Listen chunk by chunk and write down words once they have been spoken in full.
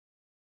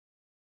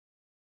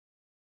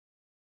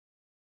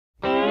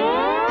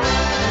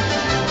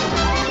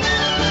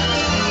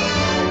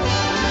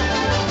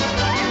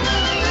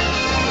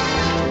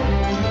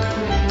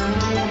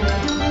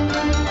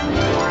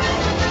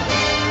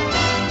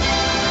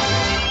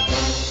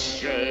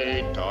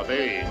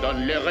dans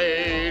les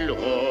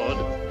railroads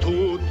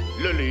tout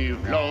le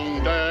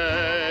livelong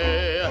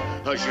day.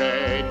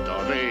 J'ai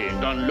tombé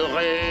dans le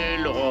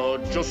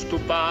railroad just to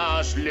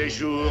pass les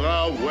jours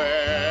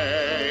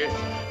away.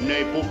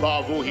 Ne pour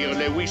pas vous hear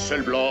les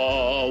whistle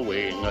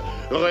blowing,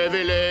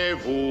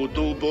 révélez-vous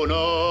tout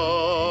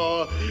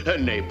bonheur.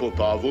 Ne pour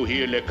pas vous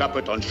hear les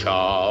capitaines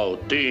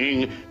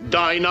shouting,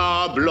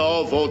 Dinah,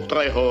 blow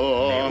votre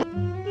horn.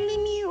 Les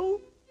miaou,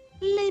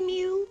 les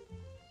miaou,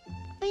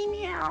 les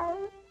miaou.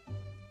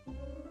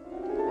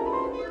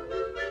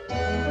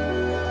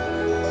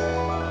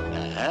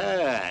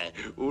 Ah,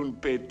 une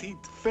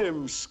petite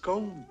femme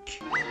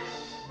skunk.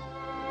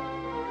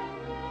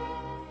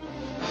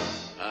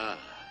 Ah,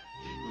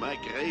 my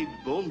great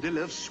bundle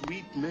of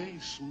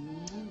sweetness.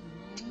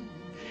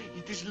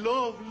 It is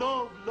love,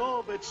 love,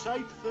 love at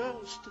sight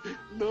first.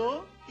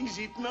 No? Is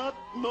it not?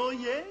 No,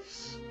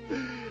 yes?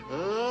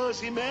 Oh,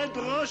 the mad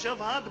rush of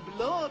hot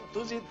blood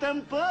to the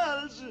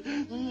temples.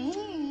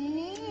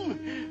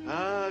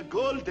 Ah,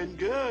 golden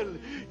girl,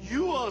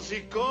 you are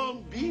the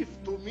corned beef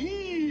to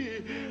me.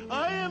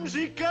 I am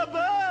the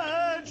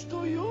cabbage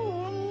to you.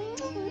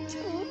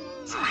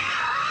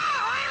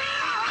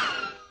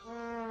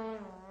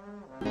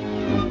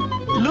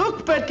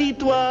 Look,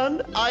 petite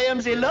one, I am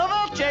the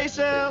lover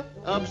chaser.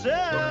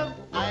 Observe,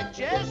 I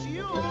chase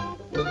you.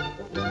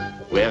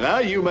 Where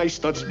are you, my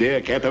studs,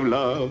 dear cat of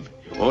love?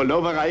 All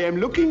over I am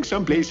looking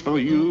someplace for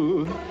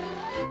you.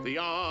 The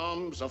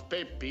arms of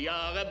Pepe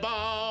are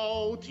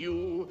about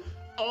you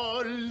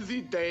all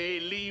the day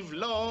live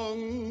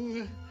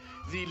long.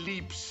 The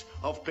lips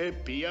of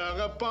Pepe are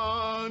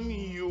upon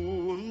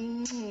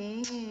you.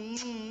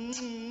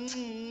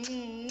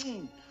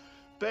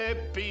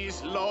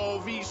 Pepe's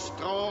love is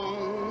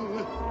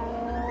strong.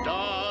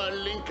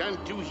 Darling,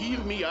 can't you hear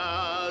me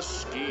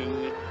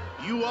asking?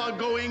 You are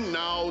going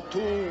now to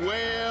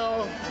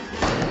where?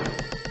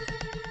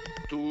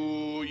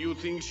 Do you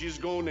think she's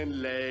gone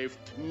and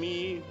left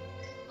me?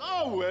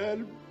 Oh,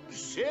 well,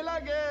 c'est la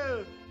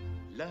guerre.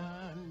 La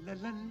la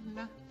la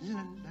la la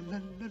la la la la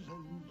la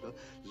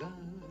la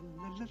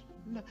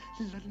la la.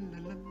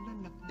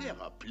 There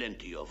are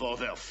plenty of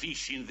other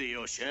fish in the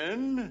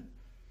ocean.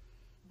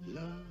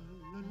 La la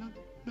la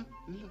la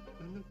la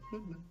la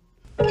la.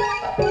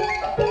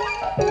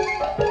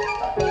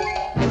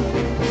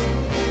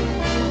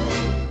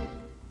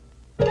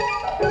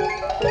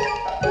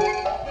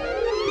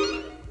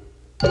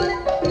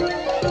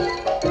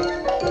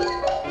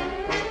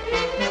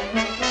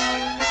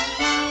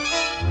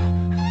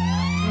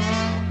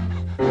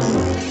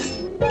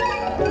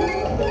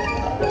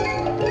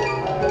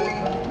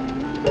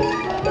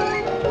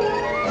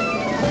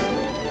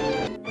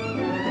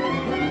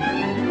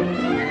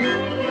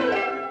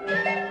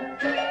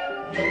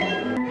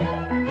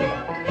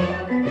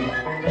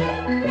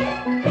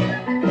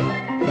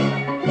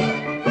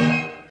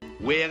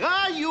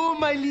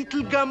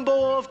 Little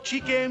gumbo of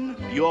chicken,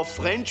 your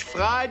French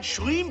fried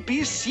shrimp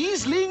is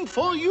sizzling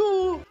for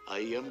you. I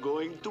am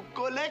going to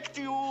collect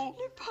you.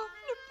 Le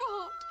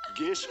pot.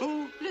 Guess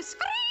who? Le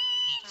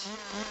screech.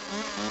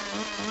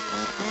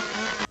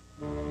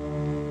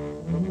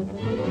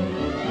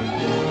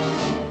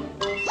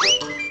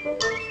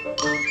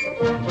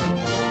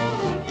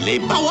 Les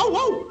bow wow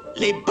wow,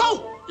 les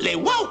bow, les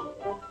wow,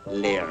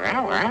 les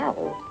row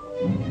row,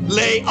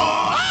 les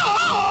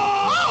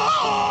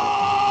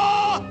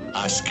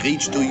A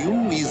screech to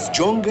you is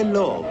jungle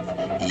love,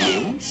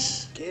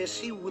 yes? Guess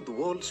he would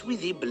waltz with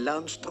the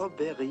blonde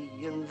strawberry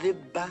and the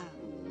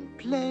band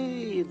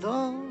played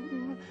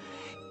on.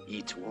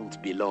 It won't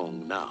be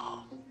long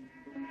now.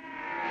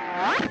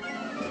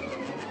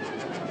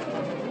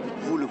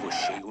 Vous le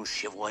voyez, un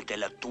chevrolet,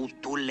 elle a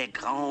tous les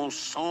grands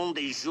sons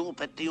des jours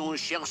pétillons.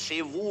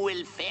 Cherchez-vous,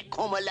 elle fait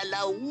comme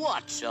la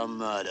what's the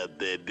matter,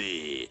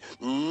 baby?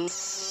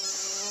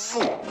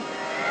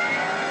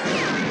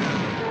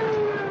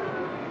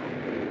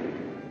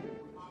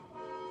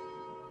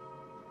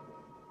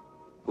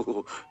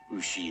 Oh,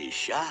 she is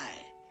shy.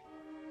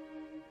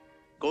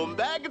 Come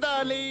back,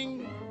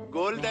 darling.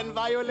 Golden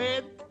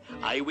violet,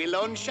 I will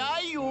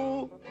unshy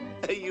you.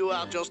 You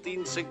are just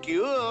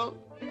insecure.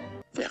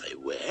 Very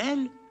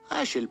well.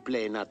 I shall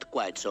play not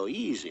quite so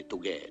easy to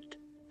get.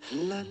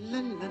 La la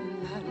la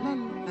la la la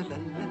la la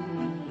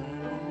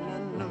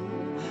la.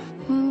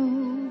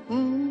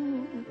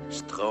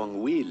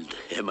 Strong-willed,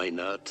 am I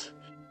not?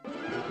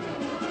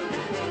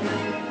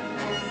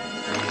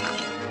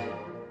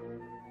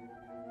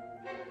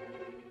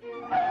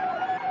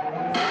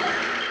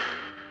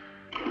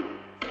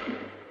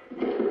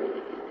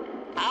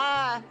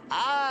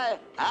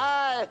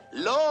 I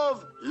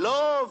love,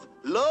 love,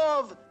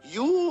 love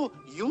you.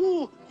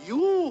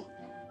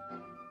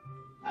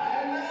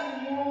 I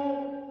love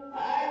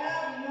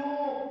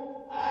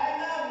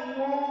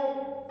you.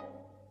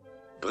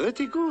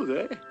 Pretty good,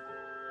 eh?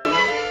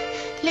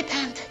 Les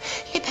pantes,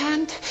 les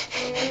pantes.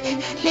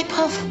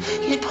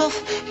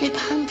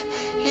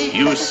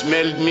 You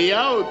smelled me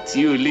out,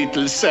 you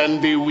little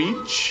sandy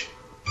witch.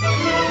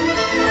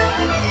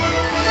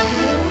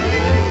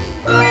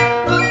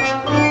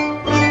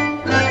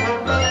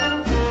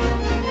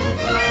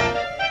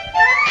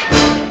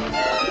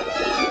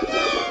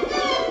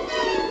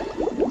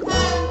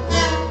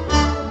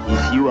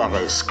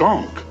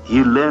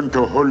 you learn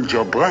to hold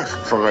your breath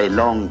for a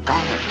long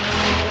time.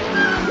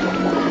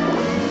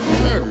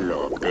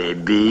 Hello,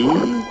 baby.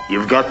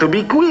 You've got to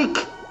be quick.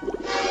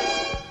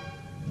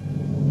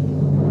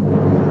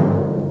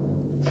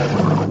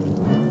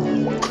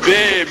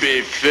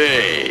 Baby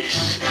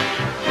face.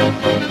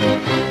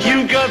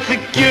 You got the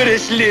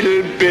cutest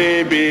little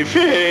baby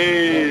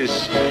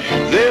face.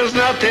 There's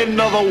not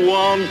another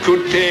one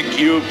could take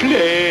your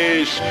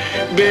place.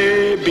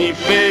 Baby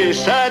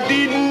face, I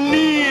didn't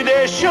need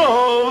a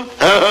shove.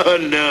 Oh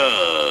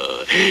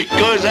no,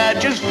 'cause I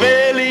just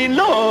fell in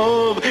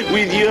love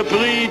with your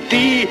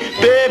pretty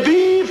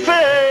baby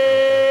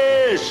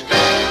face.